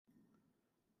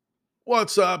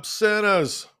What's up,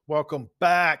 sinners? Welcome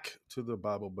back to the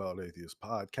Bible Belt Atheist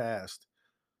Podcast.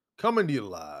 Coming to you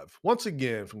live once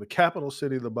again from the capital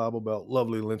city of the Bible Belt,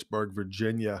 lovely Lynchburg,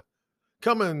 Virginia.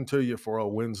 Coming to you for a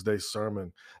Wednesday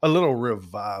sermon, a little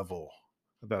revival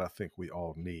that I think we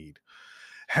all need.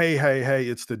 Hey,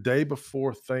 it's the day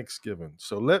before Thanksgiving.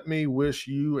 So let me wish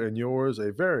you and yours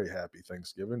a very happy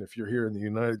Thanksgiving. If you're here in the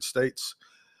United States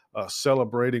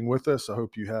celebrating with us, I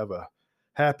hope you have a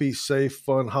happy, safe,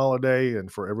 fun holiday.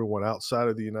 And for everyone outside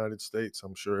of the United States,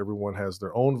 I'm sure everyone has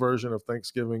their own version of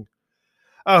Thanksgiving.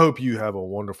 I hope you have a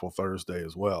wonderful Thursday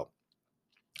as well.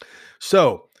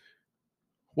 So,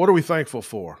 what are we thankful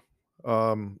for?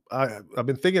 I've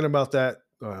been thinking about that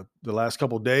the last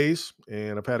couple of days,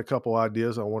 and I've had a couple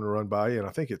ideas I want to run by you. And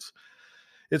I think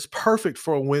it's perfect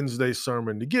for a Wednesday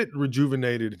sermon to get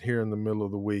rejuvenated here in the middle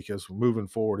of the week as we're moving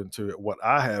forward into what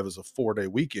I have is a 4-day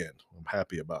weekend. I'm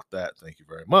happy about that. Thank you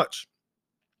very much.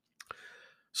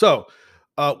 So,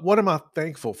 what am I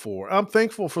thankful for? I'm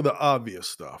thankful for the obvious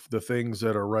stuff, the things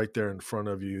that are right there in front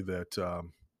of you that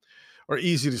are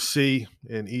easy to see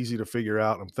and easy to figure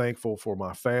out. I'm thankful for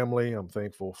my family. I'm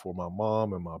thankful for my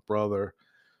mom and my brother,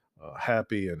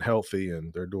 happy and healthy,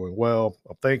 and they're doing well.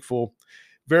 I'm thankful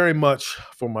very much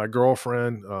for my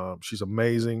girlfriend. She's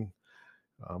amazing.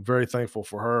 I'm very thankful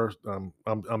for her.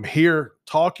 I'm here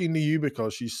talking to you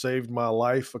because she saved my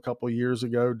life a couple of years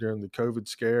ago during the COVID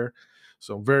scare.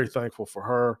 So I'm very thankful for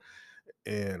her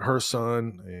and her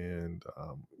son, and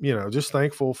just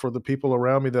thankful for the people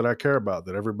around me that I care about.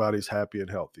 That everybody's happy and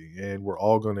healthy, and we're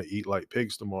all going to eat like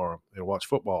pigs tomorrow and watch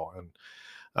football, and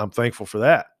I'm thankful for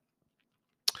that.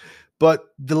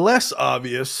 But the less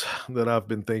obvious that I've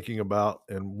been thinking about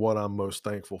and what I'm most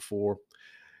thankful for,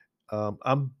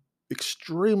 I'm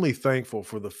extremely thankful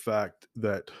for the fact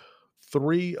that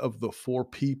three of the four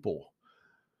people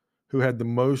who had the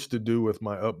most to do with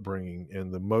my upbringing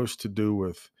and the most to do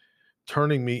with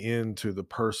turning me into the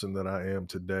person that I am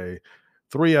today,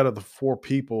 three out of the four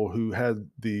people who had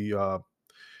the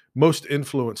most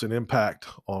influence and impact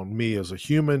on me as a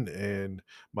human and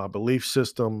my belief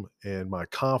system and my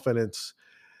confidence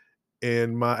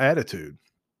and my attitude.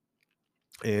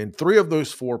 And three of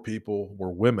those four people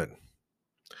were women.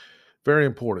 Very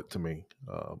important to me.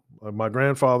 My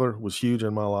grandfather was huge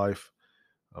in my life.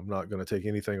 I'm not going to take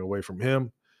anything away from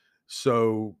him.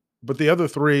 So, but the other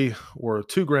three were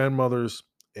two grandmothers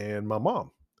and my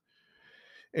mom.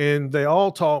 And they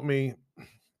all taught me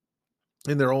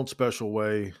in their own special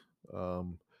way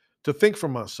um, to think for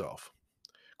myself,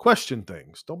 question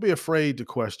things. Don't be afraid to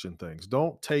question things.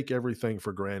 Don't take everything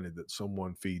for granted that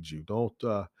someone feeds you.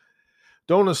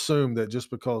 Don't assume that just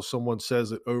because someone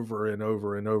says it over and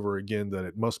over and over again that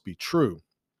it must be true.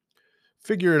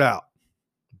 Figure it out.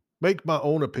 Make my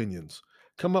own opinions.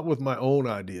 Come up with my own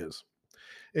ideas.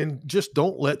 And just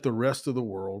don't let the rest of the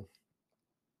world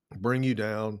bring you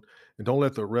down, and don't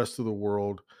let the rest of the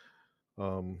world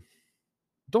um,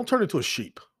 don't turn into a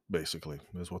sheep, basically,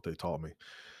 is what they taught me.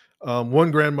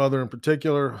 One grandmother in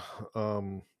particular,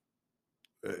 um,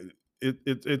 uh,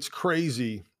 it's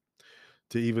crazy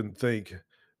to even think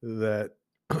that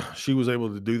she was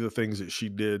able to do the things that she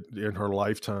did in her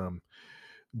lifetime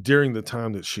during the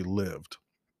time that she lived.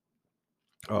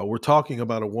 We're talking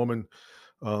about a woman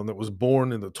that was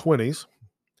born in the 20s.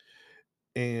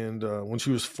 And when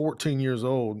she was 14 years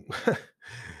old,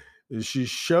 she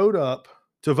showed up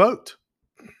to vote.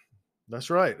 That's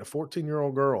right. A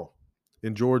 14-year-old girl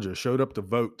in Georgia showed up to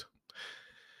vote.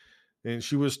 And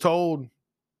she was told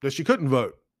that she couldn't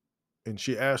vote. And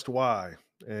she asked why.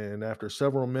 And after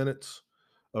several minutes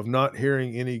of not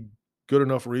hearing any good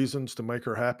enough reasons to make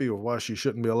her happy with why she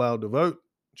shouldn't be allowed to vote,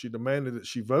 she demanded that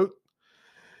she vote.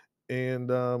 And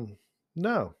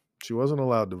no, she wasn't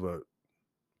allowed to vote.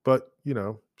 But,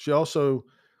 she also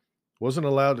wasn't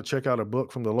allowed to check out a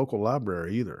book from the local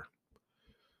library either.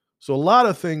 So a lot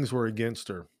of things were against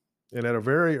her. And at a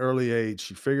very early age,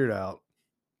 she figured out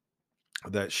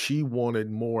that she wanted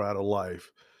more out of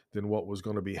life than what was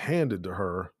going to be handed to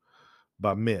her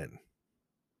by men.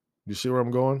 You see where I'm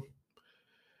going?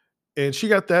 And she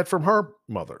got that from her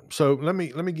mother. So let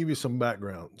me give you some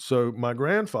background. So my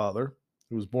grandfather,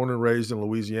 who was born and raised in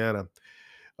Louisiana,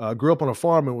 grew up on a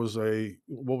farm and was a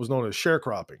what was known as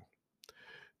sharecropping.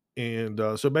 And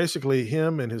so basically,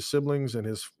 him and his siblings and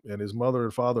his mother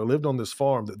and father lived on this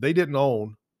farm that they didn't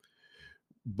own,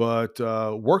 but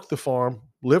worked the farm,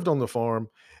 lived on the farm,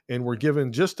 and were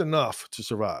given just enough to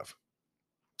survive.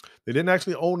 They didn't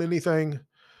actually own anything.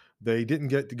 They didn't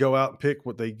get to go out and pick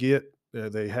what they get.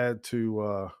 They had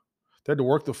to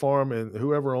work the farm, and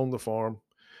whoever owned the farm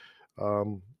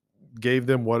um, gave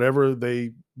them whatever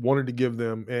they wanted to give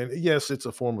them, and yes, it's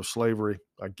a form of slavery.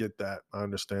 I get that. I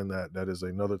understand that. That is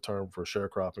another term for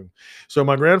sharecropping. So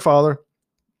my grandfather,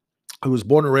 who was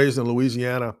born and raised in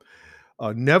Louisiana,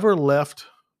 never left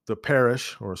the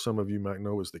parish, or some of you might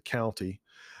know as the county.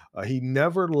 He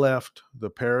never left the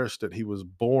parish that he was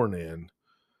born in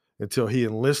until he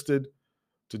enlisted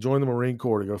to join the Marine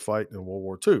Corps to go fight in World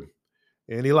War II.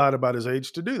 And he lied about his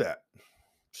age to do that.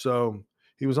 So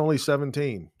he was only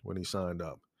 17 when he signed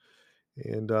up.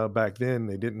 And back then,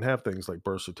 they didn't have things like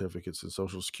birth certificates and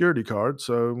social security cards.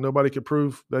 So nobody could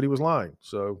prove that he was lying.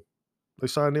 So they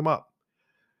signed him up.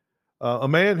 A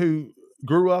man who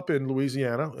grew up in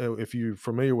Louisiana, if you're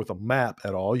familiar with a map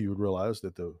at all, you would realize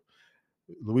that the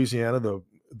Louisiana,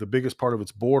 the biggest part of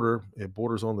its border, it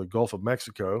borders on the Gulf of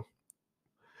Mexico.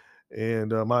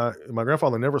 And my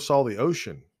grandfather never saw the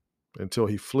ocean until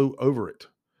he flew over it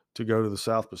to go to the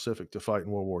South Pacific to fight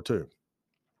in World War II.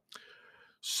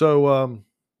 So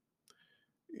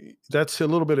that's a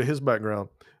little bit of his background.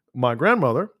 My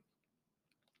grandmother,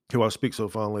 who I speak so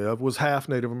fondly of, was half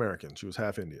Native American. She was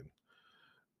half Indian,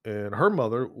 and her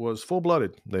mother was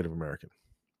full-blooded Native American.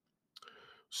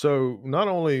 So not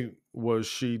only was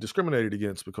she discriminated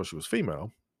against because she was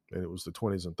female, and it was the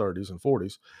 20s and 30s and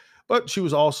 40s, but she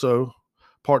was also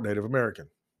part Native American.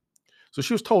 So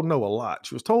she was told no a lot.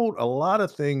 She was told a lot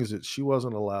of things that she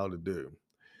wasn't allowed to do.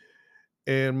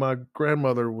 And my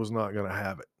grandmother was not going to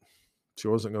have it. She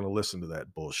wasn't going to listen to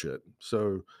that bullshit.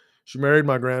 So she married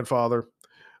my grandfather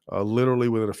literally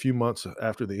within a few months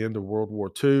after the end of World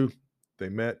War II. They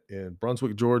met in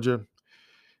Brunswick, Georgia.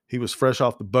 He was fresh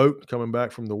off the boat coming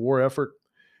back from the war effort.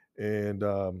 And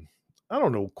I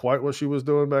don't know quite what she was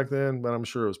doing back then, but I'm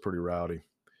sure it was pretty rowdy.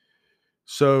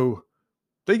 So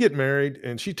they get married,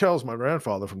 and she tells my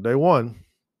grandfather from day one,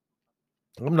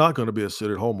 I'm not going to be a sit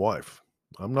at home wife.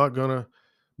 I'm not going to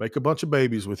make a bunch of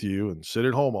babies with you and sit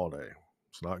at home all day.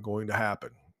 It's not going to happen.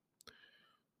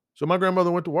 So my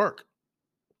grandmother went to work,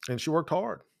 and she worked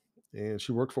hard, and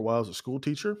she worked for a while as a school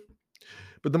teacher.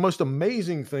 But the most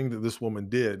amazing thing that this woman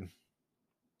did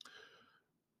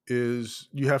is,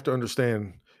 you have to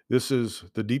understand, this is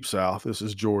the Deep South. This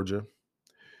is Georgia.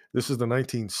 This is the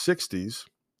 1960s.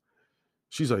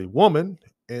 She's a woman,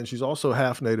 and she's also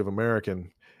half Native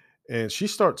American. And she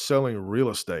starts selling real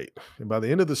estate. And by the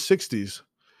end of the 60s,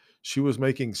 she was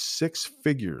making six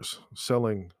figures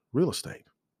selling real estate.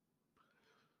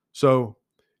 So,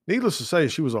 needless to say,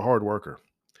 she was a hard worker.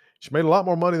 She made a lot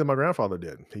more money than my grandfather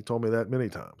did. He told me that many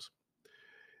times.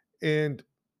 And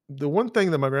the one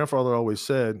thing that my grandfather always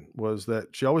said was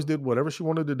that she always did whatever she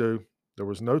wanted to do. There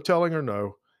was no telling her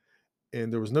no,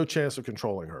 and there was no chance of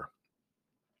controlling her.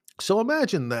 So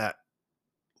imagine that.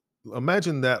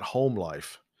 Imagine that home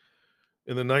life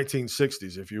in the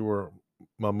 1960s if you were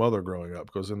my mother growing up,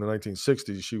 because in the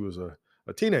 1960s, she was a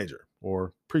teenager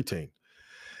or preteen.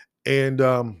 And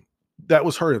that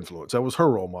was her influence. That was her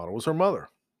role model, was her mother.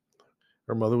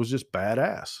 Her mother was just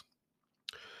badass.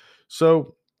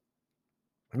 So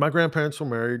my grandparents were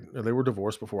married and they were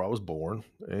divorced before I was born.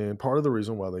 And part of the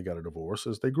reason why they got a divorce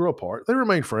is they grew apart. They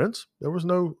remained friends. There was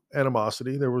no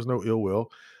animosity, there was no ill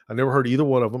will. I never heard either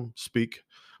one of them speak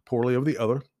poorly of the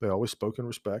other. They always spoke in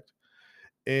respect.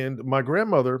 And my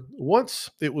grandmother, once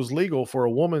it was legal for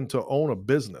a woman to own a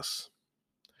business,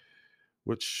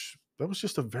 which that was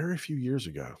just a very few years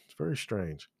ago. It's very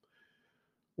strange.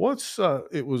 Once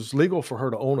it was legal for her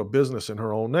to own a business in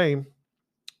her own name,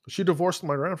 she divorced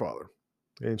my grandfather.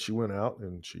 And she went out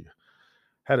and she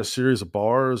had a series of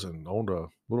bars and owned a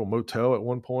little motel at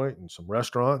one point and some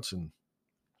restaurants. And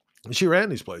she ran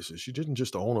these places. She didn't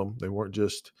just own them, they weren't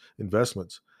just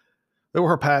investments. They were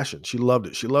her passion. She loved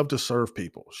it. She loved to serve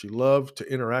people. She loved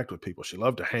to interact with people. She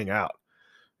loved to hang out.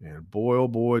 And boy, oh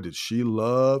boy, did she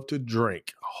love to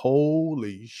drink.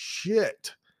 Holy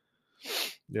shit.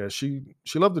 Yeah, she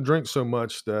loved to drink so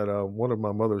much that one of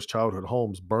my mother's childhood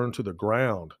homes burned to the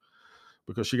ground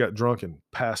because she got drunk and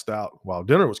passed out while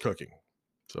dinner was cooking.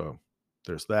 So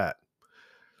there's that.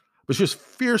 But she was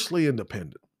fiercely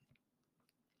independent.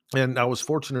 And I was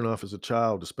fortunate enough as a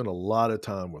child to spend a lot of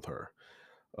time with her.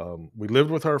 We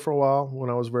lived with her for a while when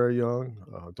I was very young.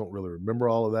 I don't really remember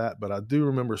all of that, but I do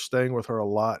remember staying with her a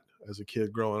lot as a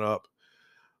kid growing up.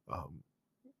 Um,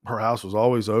 Her house was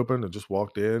always open. I just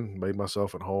walked in, made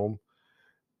myself at home,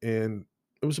 and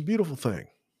it was a beautiful thing.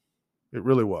 It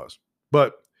really was.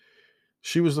 But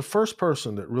she was the first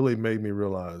person that really made me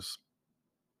realize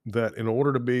that in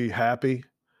order to be happy,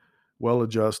 well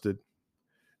adjusted,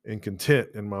 and content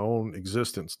in my own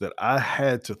existence, that I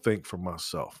had to think for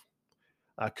myself.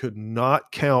 I could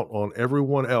not count on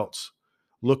everyone else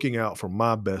looking out for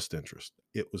my best interest.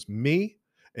 It was me,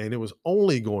 and it was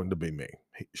only going to be me.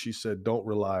 She said, "Don't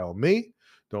rely on me.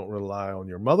 Don't rely on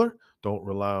your mother. Don't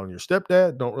rely on your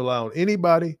stepdad. Don't rely on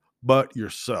anybody but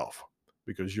yourself,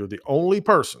 because you're the only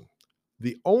person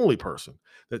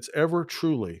that's ever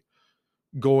truly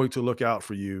going to look out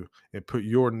for you and put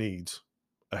your needs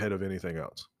ahead of anything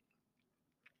else."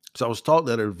 So I was taught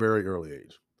that at a very early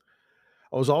age.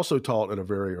 I was also taught at a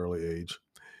very early age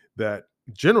that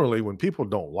generally when people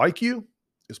don't like you,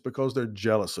 it's because they're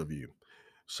jealous of you.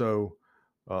 So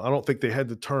I don't think they had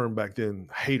the term back then,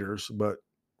 haters, but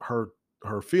her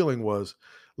her feeling was,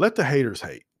 let the haters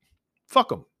hate. Fuck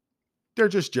them. They're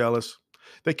just jealous.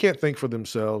 They can't think for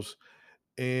themselves,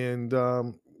 and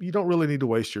you don't really need to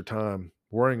waste your time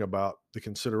worrying about the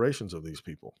considerations of these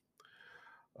people.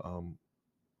 Um,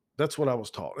 that's what I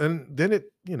was taught, and then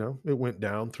it went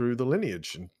down through the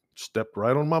lineage and stepped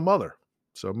right on my mother.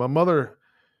 So my mother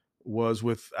was,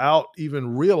 without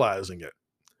even realizing it,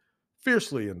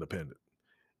 fiercely independent,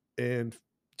 and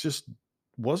just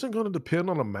wasn't going to depend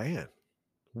on a man.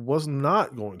 Was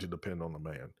not going to depend on a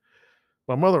man.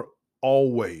 My mother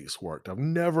always worked. I've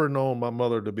never known my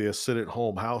mother to be a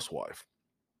sit-at-home housewife.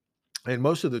 And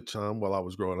most of the time while I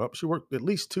was growing up, she worked at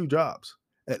least 2 jobs,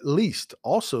 at least,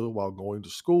 also while going to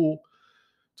school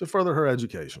to further her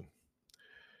education.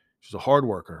 She's a hard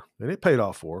worker, and it paid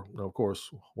off for her. Now, of course,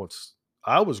 once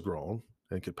I was grown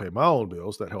and could pay my own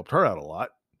bills, that helped her out a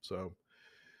lot. So,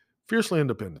 fiercely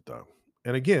independent, though.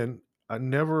 And again, I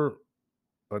never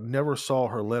saw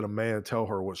her let a man tell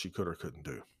her what she could or couldn't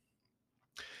do.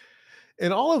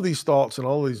 And all of these thoughts and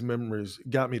all of these memories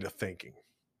got me to thinking,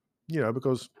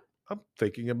 because I'm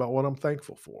thinking about what I'm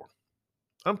thankful for.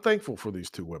 I'm thankful for these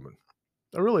 2 women.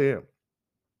 I really am.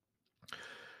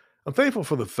 I'm thankful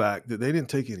for the fact that they didn't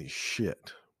take any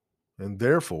shit, and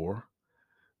therefore,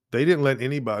 they didn't let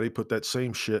anybody put that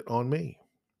same shit on me.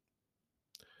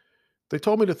 They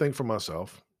told me to think for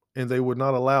myself, and they would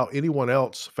not allow anyone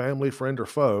else, family, friend, or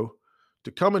foe,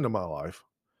 to come into my life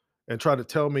and try to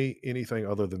tell me anything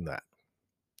other than that.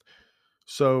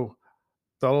 So,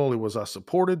 not only was I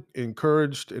supported,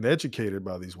 encouraged, and educated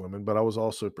by these women, but I was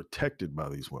also protected by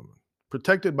these women,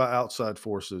 protected by outside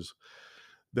forces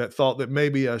that thought that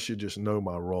maybe I should just know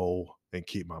my role and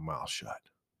keep my mouth shut.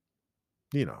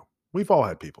 We've all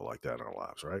had people like that in our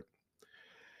lives, right?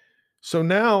 So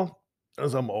now,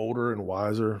 as I'm older and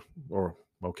wiser, or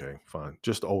okay, fine,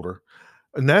 just older,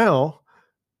 now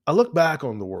I look back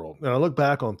on the world and I look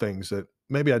back on things that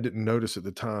maybe I didn't notice at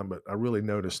the time, but I really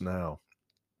notice now.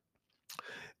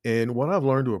 And what I've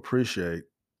learned to appreciate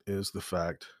is the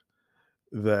fact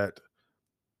that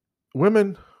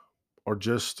women are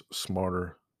just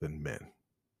smarter than men.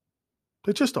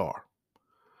 They just are.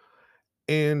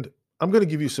 And I'm going to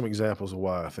give you some examples of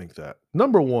why I think that.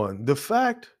 Number one, the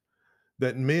fact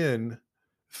that men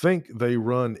think they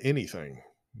run anything,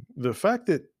 the fact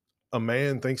that a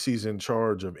man thinks he's in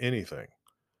charge of anything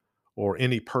or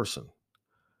any person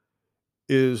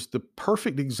is the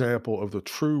perfect example of the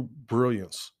true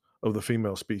brilliance of the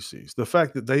female species. The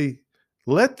fact that they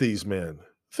let these men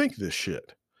think this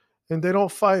shit and they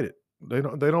don't fight it. They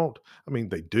don't, I mean,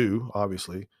 they do,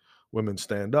 obviously. Women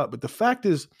stand up. But the fact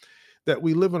is that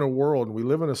we live in a world and we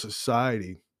live in a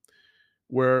society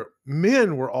where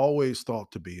men were always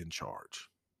thought to be in charge,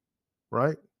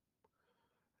 right?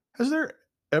 Has there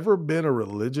ever been a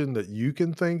religion that you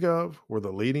can think of where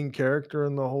the leading character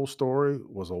in the whole story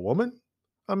was a woman?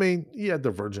 I mean, you had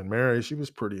the Virgin Mary, she was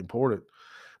pretty important,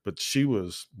 but she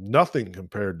was nothing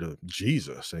compared to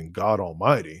Jesus and God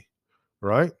Almighty,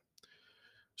 right?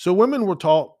 So women were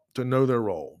taught to know their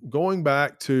role, going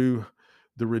back to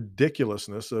the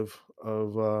ridiculousness of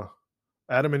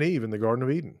Adam and Eve in the Garden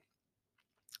of Eden.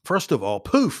 First of all,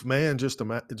 poof, man just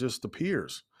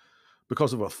appears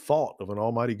because of a thought of an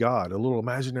almighty God, a little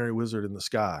imaginary wizard in the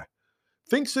sky.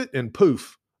 Thinks it and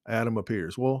poof, Adam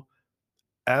appears. Well,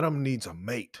 Adam needs a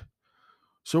mate.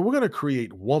 So we're going to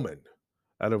create woman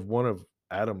out of one of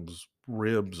Adam's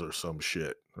ribs or some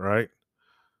shit, right?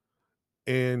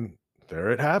 And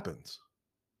there it happens.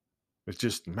 It's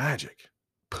just magic.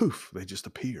 Poof, they just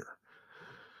appear.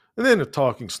 And then a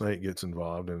talking snake gets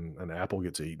involved and an apple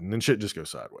gets eaten and shit just goes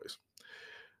sideways.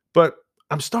 But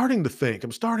I'm starting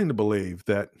to believe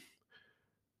that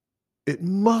it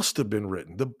must have been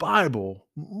written. The Bible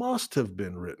must have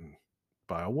been written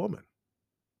by a woman.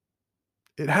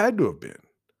 It had to have been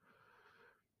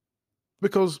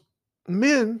because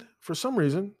men, for some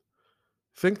reason,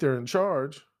 think they're in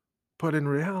charge, but in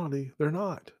reality, they're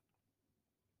not.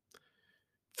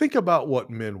 Think about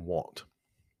what men want.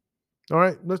 All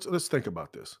right, let's think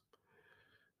about this.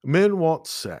 Men want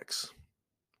sex.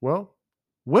 Well,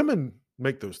 women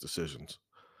make those decisions.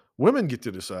 Women get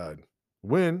to decide.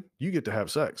 when you get to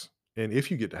have sex, and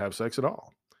if you get to have sex at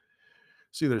all.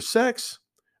 See, there's sex,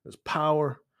 there's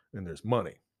power, and there's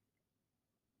money.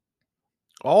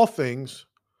 All things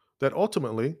that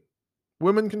ultimately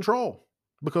women control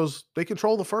because they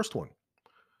control the first one,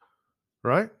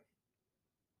 right?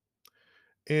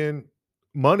 And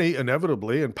money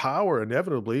inevitably and power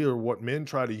inevitably are what men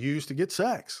try to use to get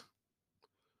sex.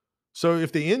 So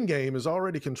if the end game is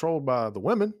already controlled by the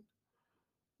women,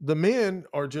 the men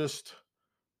are just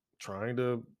trying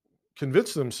to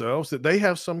convince themselves that they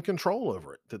have some control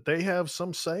over it, that they have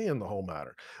some say in the whole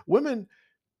matter. Women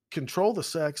control the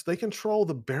sex, they control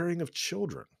the bearing of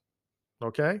children.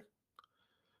 Okay.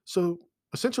 So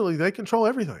essentially, they control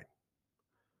everything.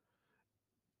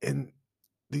 And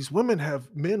these women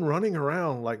have men running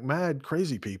around like mad,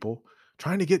 crazy people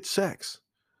trying to get sex.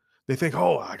 They think,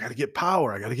 oh, I got to get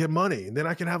power, I got to get money, and then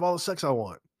I can have all the sex I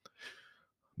want.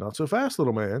 Not so fast,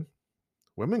 little man.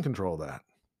 Women control that.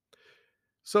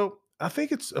 So I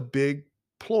think it's a big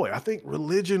ploy. I think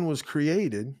religion was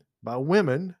created by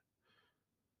women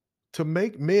to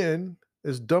make men,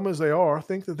 as dumb as they are,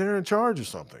 think that they're in charge of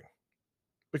something.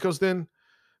 Because then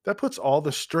that puts all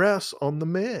the stress on the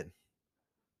men.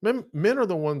 Men are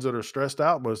the ones that are stressed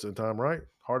out most of the time, right?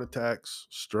 Heart attacks,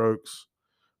 strokes,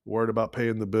 worried about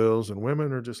paying the bills. And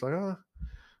women are just like,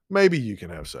 maybe you can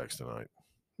have sex tonight.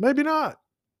 Maybe not.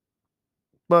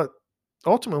 But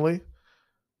ultimately,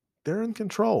 they're in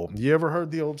control. You ever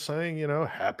heard the old saying,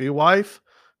 happy wife,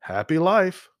 happy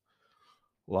life?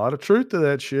 A lot of truth to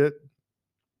that shit.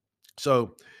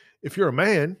 So if you're a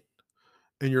man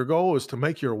and your goal is to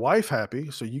make your wife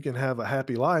happy so you can have a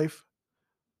happy life,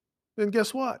 then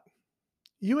guess what?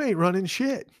 You ain't running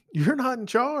shit. You're not in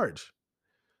charge.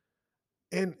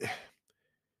 And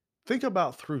think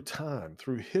about through time,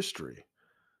 through history,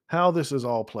 how this is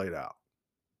all played out.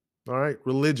 All right.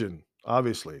 Religion,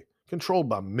 obviously, controlled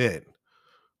by men,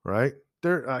 right?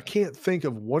 I can't think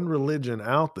of one religion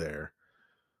out there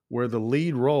where the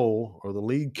lead role or the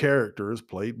lead character is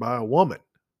played by a woman.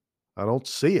 I don't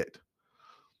see it.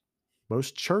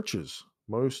 Most churches,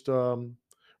 most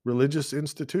religious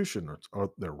institutions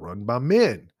they're run by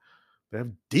men. They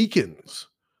have deacons.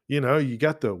 You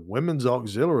got the Women's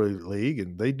Auxiliary League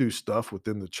and they do stuff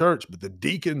within the church, but the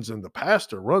deacons and the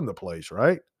pastor run the place,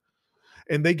 right?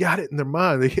 And they got it in their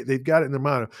mind. They've got it in their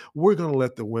mind. We're going to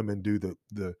let the women do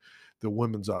the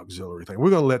women's auxiliary thing. We're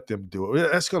going to let them do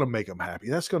it. That's going to make them happy.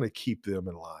 That's going to keep them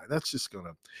in line. That's going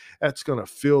to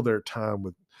fill their time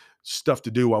with stuff to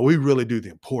do while we really do the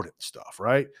important stuff,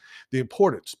 right? The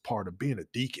important part of being a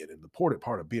deacon and the important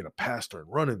part of being a pastor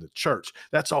and running the church.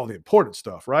 That's all the important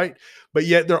stuff, right? But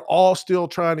yet they're all still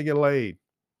trying to get laid.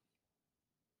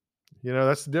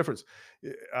 That's the difference.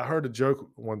 I heard a joke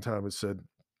one time. It said,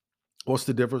 what's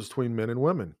the difference between men and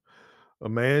women? A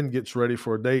man gets ready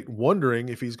for a date wondering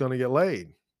if he's going to get laid,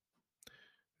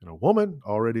 and a woman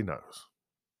already knows.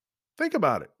 Think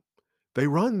about it. They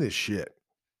run this shit.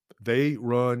 They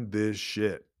run this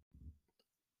shit.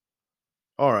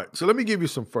 All right. So let me give you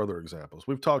some further examples.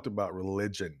 We've talked about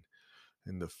religion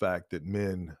and the fact that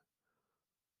men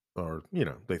are,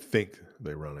 they think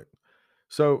they run it.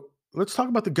 So let's talk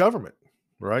about the government,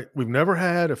 right? We've never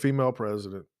had a female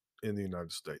president in the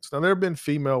United States. Now, there have been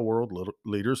female world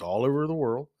leaders all over the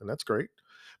world, and that's great.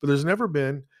 But there's never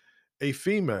been a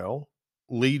female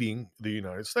leading the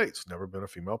United States, never been a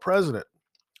female president.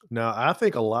 Now, I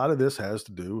think a lot of this has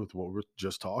to do with what we're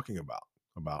just talking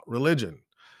about religion.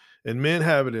 And men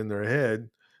have it in their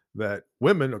head that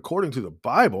women, according to the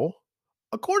Bible,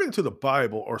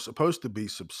 are supposed to be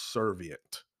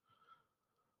subservient.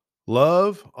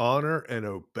 Love, honor, and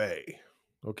obey.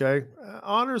 Okay.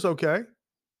 Honor's okay.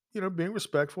 Being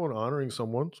respectful and honoring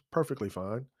someone's perfectly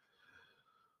fine.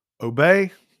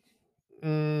 Obey,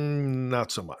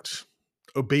 not so much.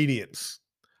 Obedience.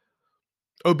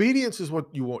 Obedience is what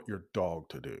you want your dog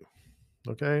to do.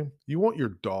 Okay. You want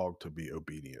your dog to be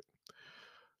obedient.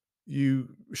 You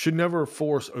should never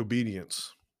force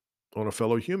obedience on a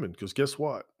fellow human because guess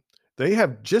what? They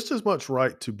have just as much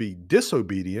right to be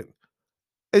disobedient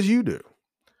as you do.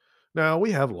 Now,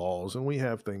 we have laws and we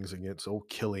have things against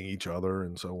killing each other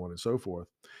and so on and so forth.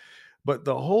 But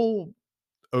the whole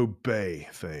obey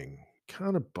thing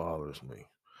kind of bothers me.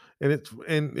 And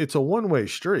it's a one-way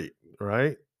street,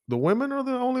 right? The women are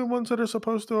the only ones that are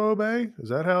supposed to obey. Is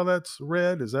that how that's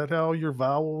read? Is that how your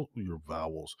vows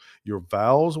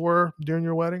were during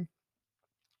your wedding?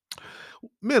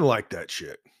 Men like that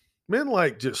shit. Men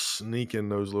like just sneaking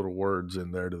those little words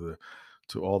in there to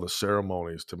all the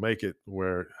ceremonies to make it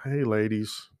where, hey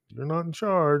ladies, you're not in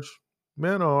charge.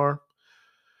 Men are.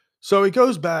 So it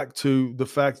goes back to the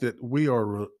fact that we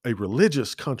are a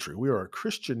religious country. We are a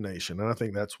Christian nation. And I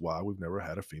think that's why we've never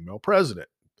had a female president.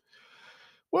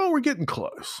 Well, we're getting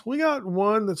close. We got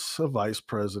one that's a vice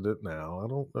president now. I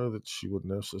don't know that she would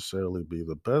necessarily be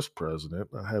the best president.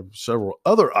 I have several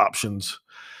other options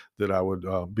that I would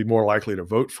be more likely to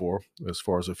vote for as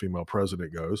far as a female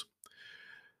president goes.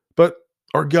 But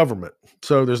our government.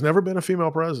 So there's never been a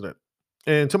female president.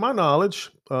 And to my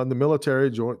knowledge, the military,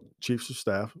 joint chiefs of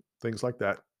staff, things like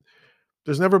that,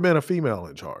 there's never been a female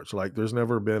in charge. Like there's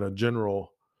never been a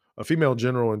female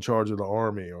general in charge of the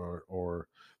army or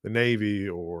the navy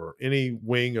or any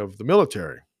wing of the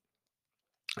military.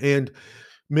 And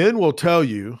men will tell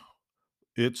you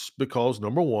it's because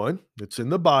number one, it's in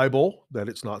the Bible that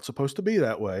it's not supposed to be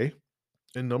that way.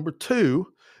 And number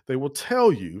two, they will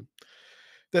tell you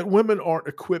that women aren't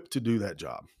equipped to do that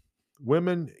job.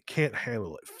 Women can't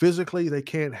handle it. Physically, they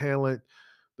can't handle it.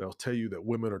 They'll tell you that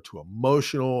women are too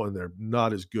emotional and they're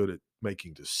not as good at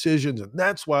making decisions. And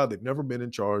that's why they've never been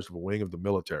in charge of a wing of the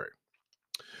military.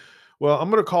 Well,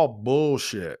 I'm going to call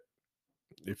bullshit.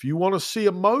 If you want to see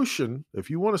emotion,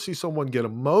 if you want to see someone get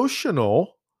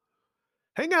emotional,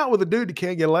 hang out with a dude that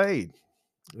can't get laid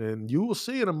and you will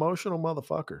see an emotional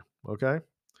motherfucker. Okay.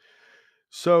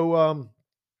 So,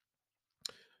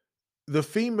 the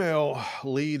female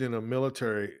lead in a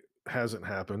military hasn't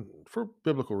happened for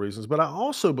biblical reasons, but I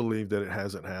also believe that it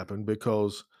hasn't happened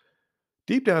because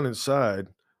deep down inside,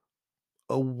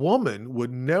 a woman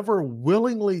would never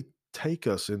willingly take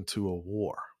us into a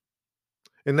war.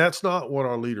 And that's not what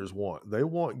our leaders want. They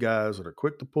want guys that are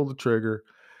quick to pull the trigger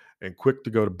and quick to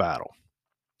go to battle.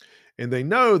 And they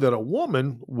know that a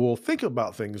woman will think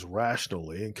about things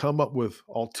rationally and come up with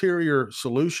alternative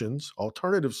solutions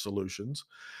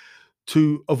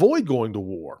to avoid going to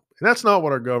war. And that's not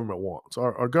what our government wants.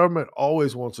 Our government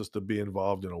always wants us to be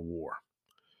involved in a war.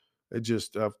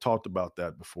 I've talked about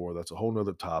that before. That's a whole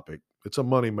nother topic. It's a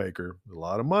moneymaker. A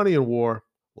lot of money in war,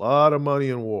 a lot of money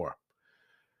in war.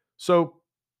 So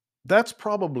that's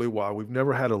probably why we've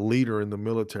never had a leader in the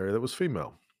military that was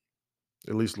female,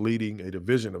 at least leading a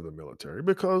division of the military,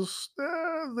 because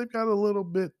they've got a little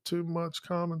bit too much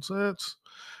common sense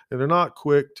and they're not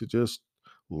quick to just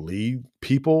lead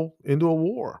people into a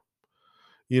war.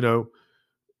 You know,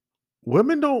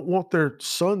 women don't want their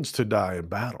sons to die in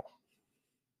battle.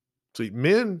 See,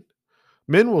 men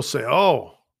will say,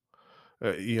 "Oh,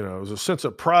 there's a sense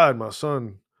of pride. My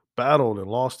son battled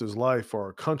and lost his life for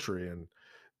our country, and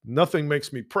nothing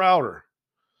makes me prouder."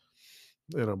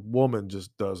 And a woman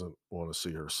just doesn't want to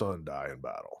see her son die in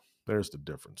battle. There's the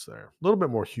difference there. A little bit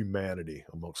more humanity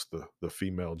amongst the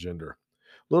female gender,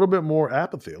 a little bit more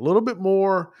apathy, a little bit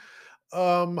more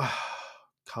um,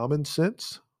 common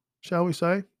sense, shall we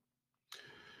say?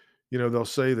 They'll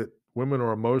say that women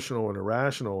are emotional and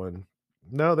irrational, and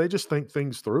no, they just think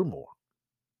things through more.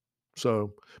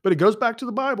 So, but it goes back to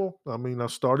the Bible. I mean, I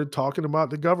started talking about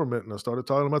the government and I started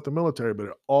talking about the military, but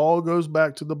it all goes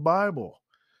back to the Bible.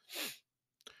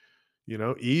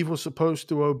 Eve was supposed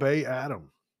to obey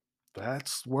Adam.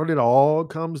 That's what it all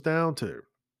comes down to.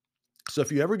 So,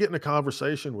 if you ever get in a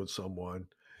conversation with someone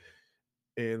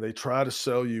and they try to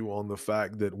sell you on the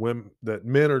fact that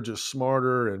men are just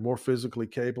smarter and more physically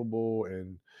capable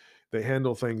and they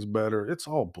handle things better, it's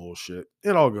all bullshit.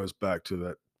 It all goes back to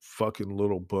that fucking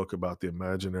little book about the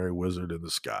imaginary wizard in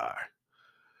the sky.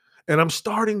 And I'm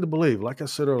starting to believe, like I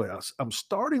said earlier, I'm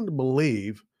starting to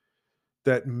believe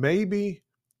that maybe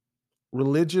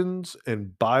religions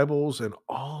and Bibles and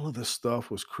all of this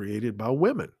stuff was created by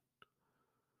women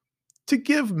to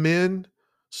give men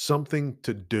something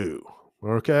to do.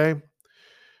 Okay.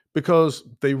 Because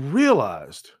they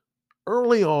realized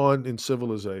early on in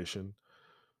civilization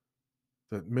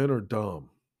that men are dumb.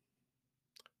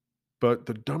 But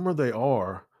the dumber they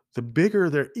are, the bigger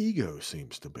their ego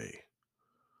seems to be.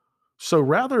 So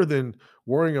rather than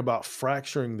worrying about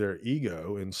fracturing their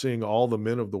ego and seeing all the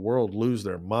men of the world lose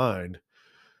their mind,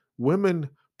 women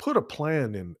put a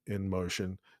plan in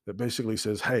motion that basically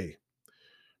says, hey,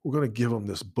 we're going to give them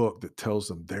this book that tells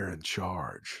them they're in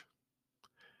charge.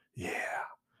 Yeah.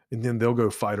 And then they'll go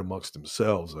fight amongst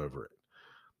themselves over it.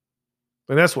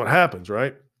 And that's what happens,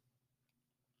 right?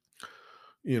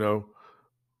 You know,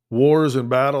 wars and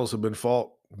battles have been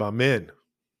fought by men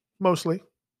mostly.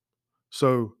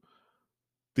 So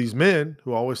these men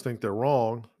who always think they're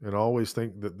wrong and always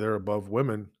think that they're above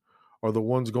women are the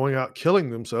ones going out killing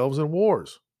themselves in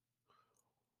wars.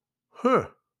 Huh.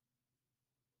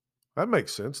 That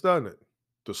makes sense, doesn't it?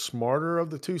 The smarter of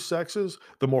the two sexes,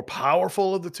 the more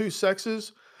powerful of the two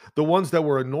sexes, the ones that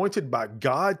were anointed by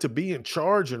God to be in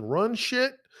charge and run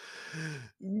shit,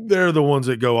 they're the ones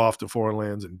that go off to foreign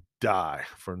lands and die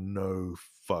for no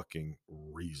fucking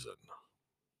reason.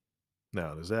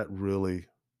 Now, does that really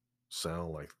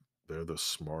sound like they're the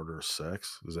smarter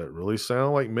sex? Does that really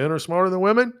sound like men are smarter than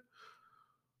women?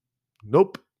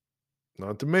 Nope,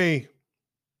 not to me.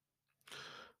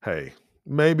 Hey,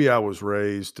 maybe I was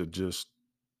raised to just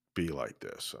be like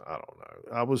this. I don't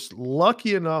know. I was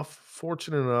lucky enough,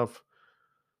 fortunate enough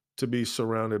to be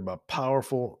surrounded by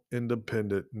powerful,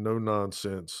 independent, no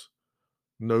nonsense,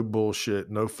 no bullshit,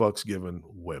 no fucks given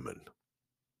women.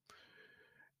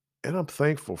 And I'm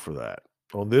thankful for that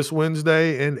on this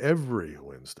Wednesday and every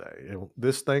Wednesday, and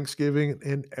this Thanksgiving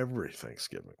and every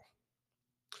Thanksgiving.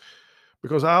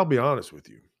 Because I'll be honest with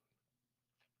you,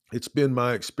 it's been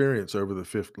my experience over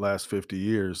the last 50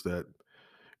 years that,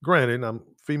 granted,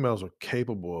 females are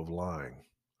capable of lying,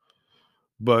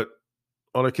 but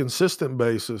on a consistent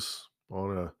basis,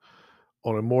 on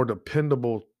a more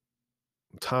dependable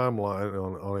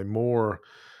timeline, on a more,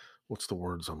 what's the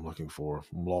words I'm looking for?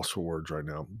 I'm lost for words right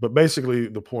now. But basically,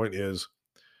 the point is,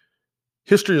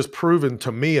 history has proven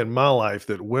to me in my life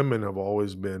that women have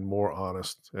always been more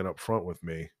honest and upfront with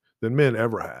me than men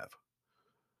ever have.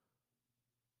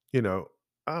 You know,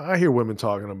 I hear women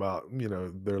talking about,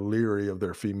 they're leery of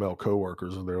their female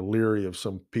coworkers, or they're leery of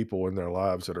some people in their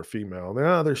lives that are female.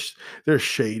 They're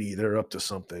shady. They're up to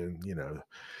something.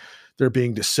 They're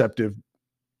being deceptive.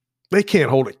 They can't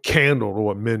hold a candle to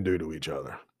what men do to each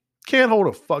other. Can't hold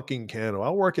a fucking candle. I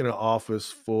work in an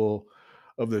office full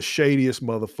of the shadiest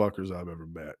motherfuckers I've ever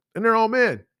met, and they're all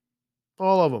men,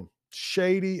 all of them,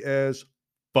 shady as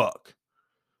fuck.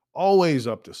 Always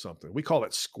up to something. We call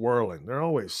it squirreling. They're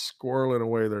always squirreling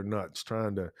away their nuts,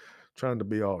 trying to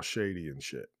be all shady and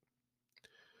shit.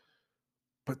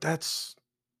 But that's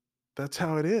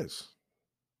how it is.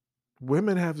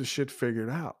 Women have the shit figured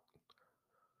out.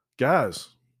 Guys,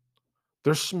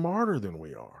 they're smarter than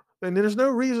we are. And there's no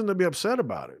reason to be upset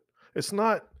about it. It's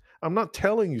not, I'm not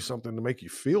telling you something to make you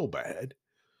feel bad.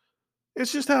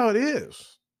 It's just how it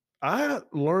is. I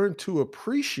learned to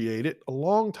appreciate it a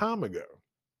long time ago.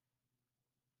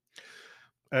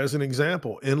 As an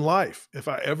example, in life, if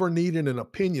I ever needed an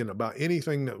opinion about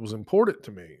anything that was important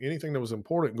to me, anything that was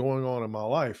important going on in my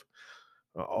life,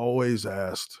 I always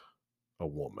asked a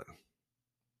woman.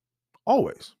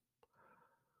 Always.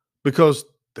 Because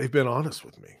they've been honest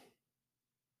with me.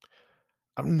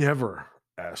 I've never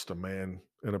asked a man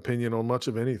an opinion on much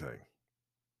of anything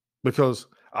because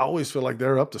I always feel like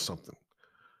they're up to something.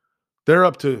 They're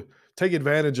up to take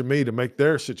advantage of me to make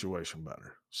their situation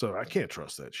better. So I can't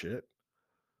trust that shit.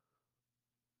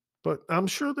 But I'm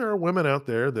sure there are women out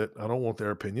there that I don't want their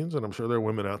opinions, and I'm sure there are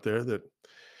women out there that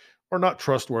are not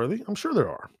trustworthy. I'm sure there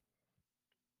are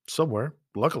somewhere.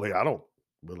 Luckily, I don't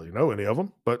really know any of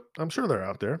them, but I'm sure they're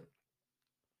out there.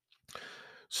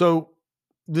 So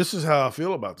this is how I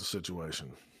feel about the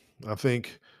situation. I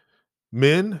think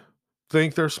men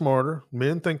think they're smarter.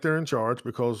 Men think they're in charge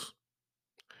because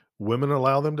women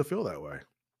allow them to feel that way.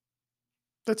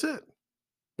 That's it.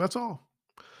 That's all.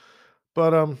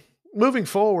 But moving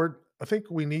forward, I think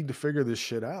we need to figure this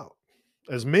shit out.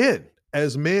 As men,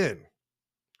 I'm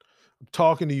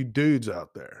talking to you dudes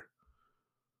out there.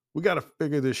 We got to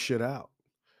figure this shit out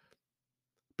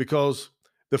because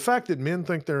the fact that men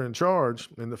think they're in charge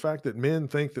and the fact that men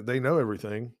think that they know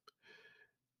everything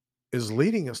is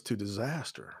leading us to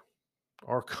disaster.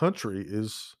 Our country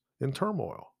is in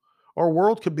turmoil. Our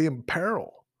world could be in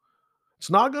peril. It's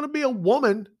not going to be a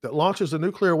woman that launches a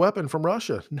nuclear weapon from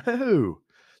Russia. No,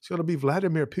 it's going to be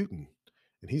Vladimir Putin,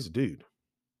 and he's a dude.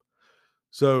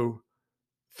 So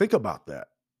think about that.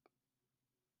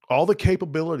 All the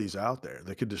capabilities out there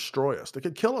that could destroy us, that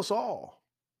could kill us all,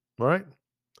 right?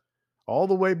 All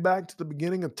the way back to the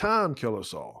beginning of time, kill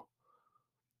us all.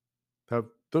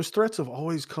 Those threats have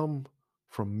always come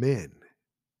from men.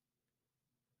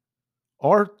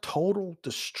 Our total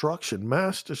destruction,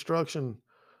 mass destruction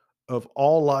of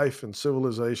all life and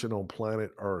civilization on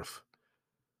planet Earth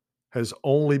has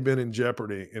only been in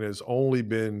jeopardy and has only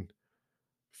been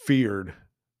feared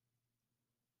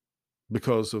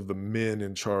because of the men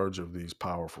in charge of these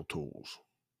powerful tools.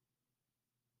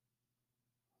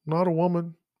 Not a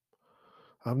woman.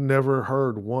 I've never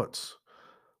heard once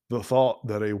the thought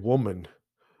that a woman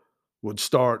would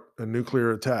start a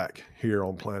nuclear attack here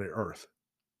on planet Earth.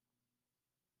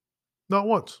 Not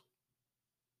once.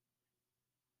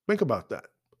 Think about that.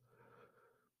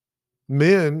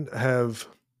 Men have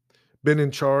been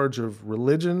in charge of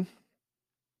religion,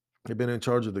 they've been in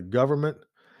charge of the government,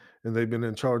 and they've been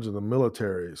in charge of the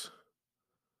militaries.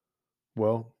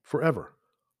 Well, forever.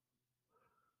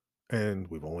 And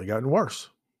we've only gotten worse.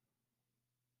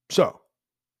 So,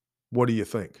 what do you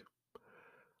think?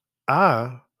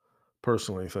 I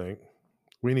personally think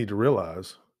we need to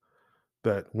realize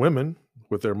that women,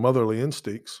 with their motherly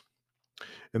instincts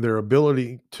and their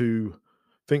ability to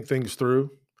think things through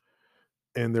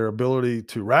and their ability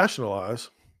to rationalize,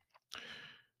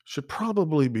 should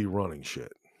probably be running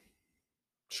shit,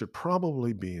 should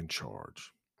probably be in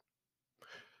charge.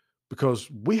 Because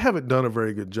we haven't done a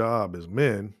very good job as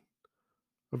men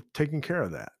of taking care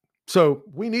of that. So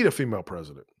we need a female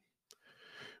president.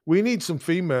 We need some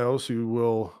females who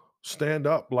will stand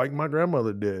up like my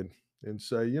grandmother did and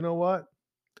say, you know what?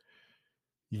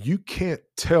 You can't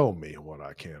tell me what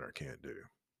I can or can't do.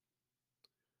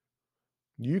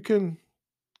 You can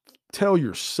tell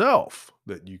yourself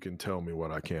that you can tell me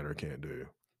what I can or can't do,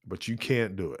 but you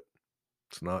can't do it.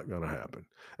 It's not going to happen.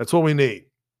 That's what we need.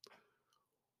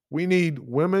 We need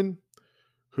women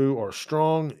who are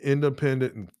strong,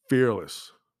 independent, and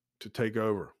fearless to take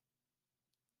over,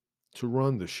 to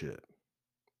run the shit.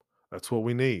 That's what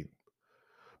we need.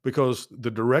 Because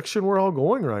the direction we're all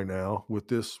going right now with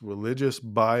this religious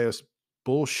bias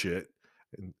bullshit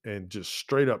and just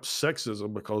straight up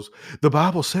sexism because the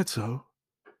Bible said so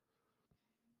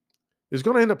is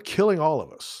going to end up killing all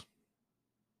of us.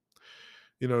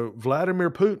 You know, Vladimir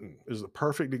Putin is the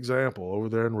perfect example over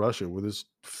there in Russia with his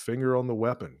finger on the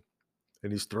weapon,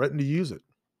 and he's threatened to use it.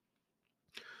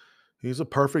 He's a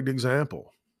perfect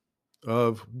example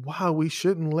of why we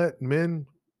shouldn't let men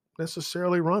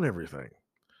necessarily run everything.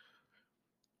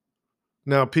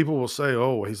 Now, people will say,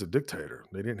 oh, well, he's a dictator.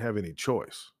 They didn't have any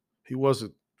choice. He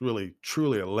wasn't really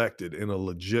truly elected in a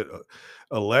legit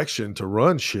election to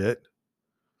run shit.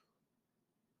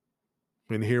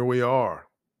 And here we are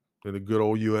in the good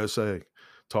old USA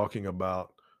talking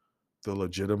about the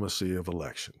legitimacy of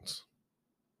elections.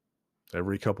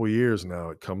 Every couple of years now,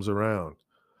 it comes around.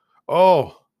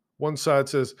 Oh, one side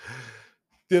says,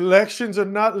 the elections are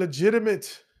not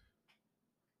legitimate.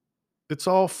 It's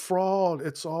all fraud.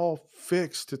 It's all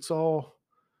fixed. The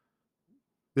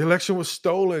election was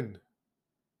stolen.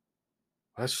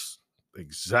 That's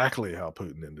exactly how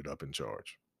Putin ended up in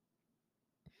charge.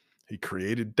 He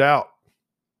created doubt.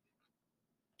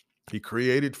 He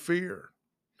created fear.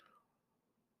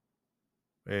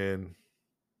 And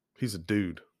he's a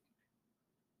dude.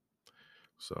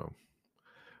 So,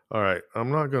 all right,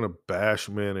 I'm not going to bash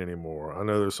men anymore. I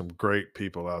know there's some great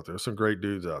people out there, some great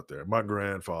dudes out there. My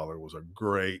grandfather was a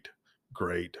great,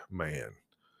 great man.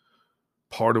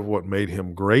 Part of what made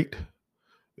him great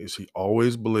is he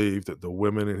always believed that the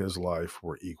women in his life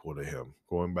were equal to him.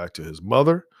 Going back to his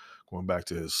mother, going back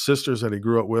to his sisters that he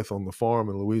grew up with on the farm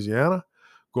in Louisiana,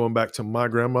 going back to my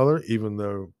grandmother, even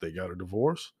though they got a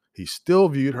divorce, he still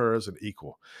viewed her as an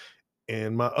equal.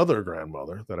 And my other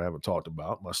grandmother that I haven't talked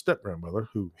about, my step grandmother,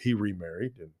 who he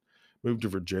remarried and moved to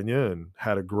Virginia and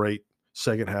had a great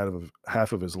second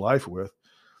half of his life with,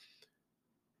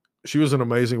 she was an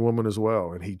amazing woman as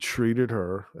well. And he treated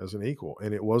her as an equal.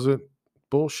 And it wasn't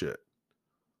bullshit.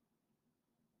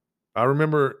 I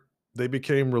remember they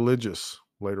became religious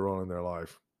later on in their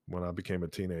life when I became a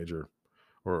teenager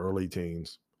or early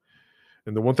teens.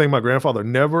 And the one thing my grandfather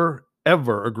never,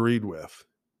 ever agreed with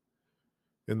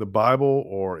in the Bible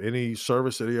or any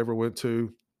service that he ever went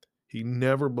to, he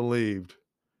never believed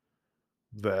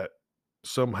that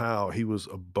somehow he was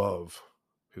above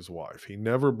his wife. He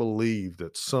never believed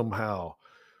that somehow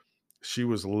she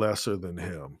was lesser than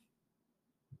him.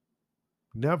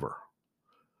 Never.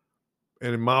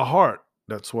 And in my heart,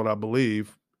 that's what I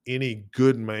believe any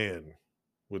good man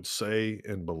would say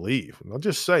and believe. Not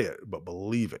just say it, but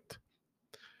believe it.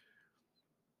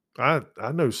 I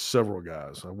know several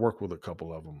guys. I work with a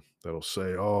couple of them that'll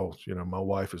say, "Oh, my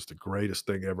wife is the greatest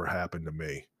thing ever happened to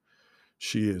me.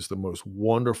 She is the most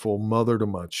wonderful mother to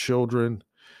my children.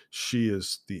 She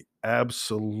is the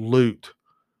absolute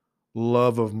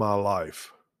love of my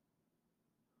life."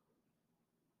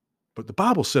 But the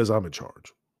Bible says I'm in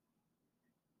charge.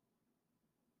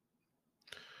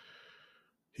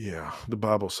 Yeah, the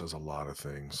Bible says a lot of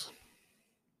things.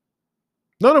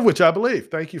 None of which I believe.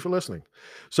 Thank you for listening.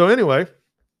 So anyway,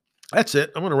 that's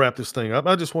it. I'm going to wrap this thing up.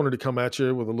 I just wanted to come at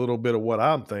you with a little bit of what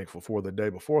I'm thankful for the day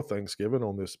before Thanksgiving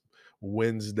on this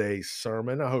Wednesday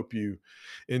sermon. I hope you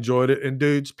enjoyed it. And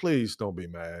dudes, please don't be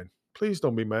mad. Please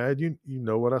don't be mad. You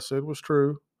know what I said was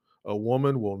true. A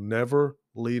woman will never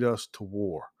lead us to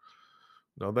war.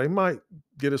 Now, they might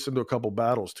get us into a couple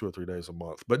battles 2 or 3 days a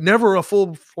month, but never a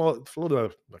full-fledged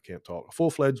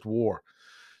war.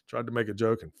 Tried to make a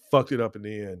joke and fucked it up in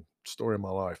the end. Story of my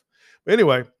life. But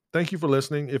anyway, thank you for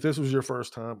listening. If this was your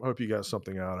first time, I hope you got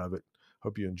something out of it.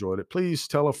 Hope you enjoyed it. Please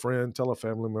tell a friend, tell a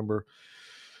family member,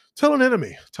 tell an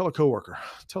enemy, tell a coworker,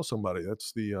 tell somebody.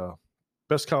 That's the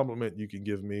best compliment you can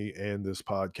give me and this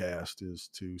podcast is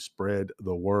to spread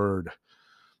the word,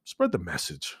 spread the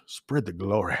message, spread the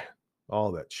glory,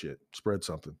 all that shit. Spread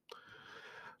something.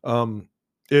 Um,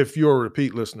 if you're a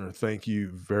repeat listener, thank you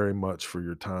very much for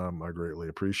your time. I greatly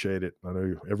appreciate it. I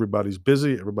know everybody's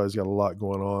busy, everybody's got a lot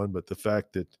going on, but the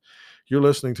fact that you're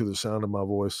listening to the sound of my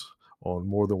voice on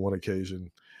more than one occasion,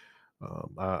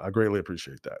 I greatly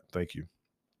appreciate that. Thank you.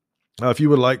 If you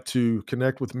would like to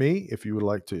connect with me, if you would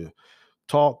like to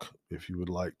talk, if you would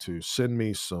like to send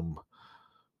me some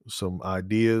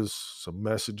ideas, some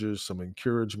messages, some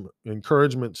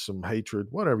encouragement, some hatred,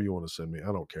 whatever you want to send me,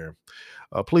 I don't care.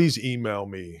 Please email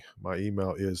me. My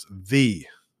email is the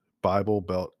Bible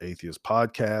Belt Atheist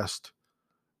Podcast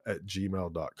at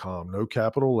gmail.com. No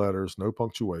capital letters, no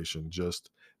punctuation,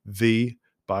 just the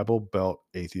Bible Belt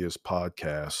Atheist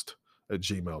Podcast at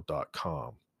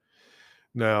gmail.com.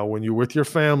 Now, when you're with your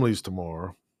families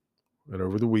tomorrow and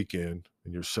over the weekend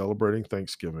and you're celebrating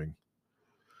Thanksgiving,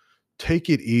 take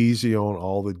it easy on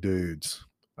all the dudes.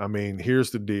 I mean, here's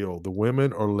the deal. The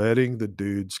women are letting the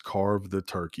dudes carve the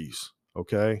turkeys.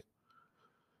 Okay.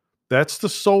 That's the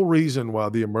sole reason why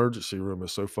the emergency room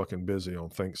is so fucking busy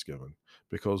on Thanksgiving,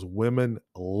 because women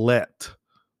let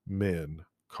men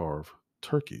carve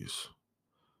turkeys.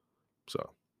 So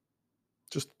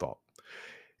just a thought.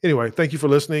 Anyway, thank you for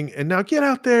listening. And now get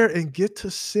out there and get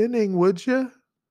to sinning, would you?